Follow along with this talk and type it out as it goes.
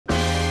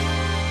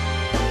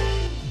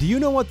Do you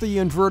know what the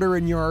inverter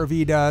in your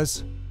RV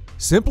does?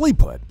 Simply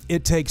put,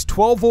 it takes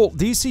 12-volt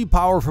DC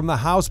power from the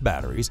house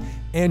batteries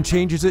and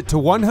changes it to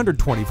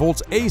 120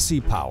 volts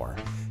AC power.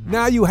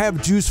 Now you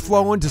have juice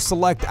flowing to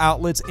select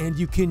outlets, and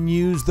you can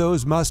use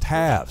those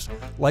must-haves,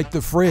 like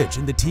the fridge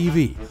and the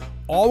TV,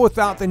 all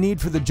without the need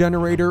for the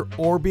generator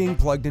or being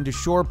plugged into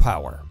shore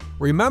power.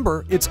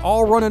 Remember, it's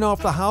all running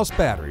off the house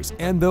batteries,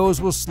 and those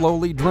will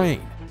slowly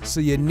drain, so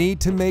you need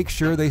to make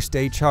sure they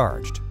stay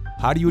charged.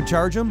 How do you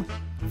charge them?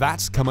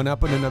 That's coming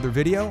up in another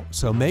video,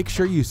 so make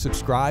sure you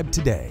subscribe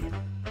today.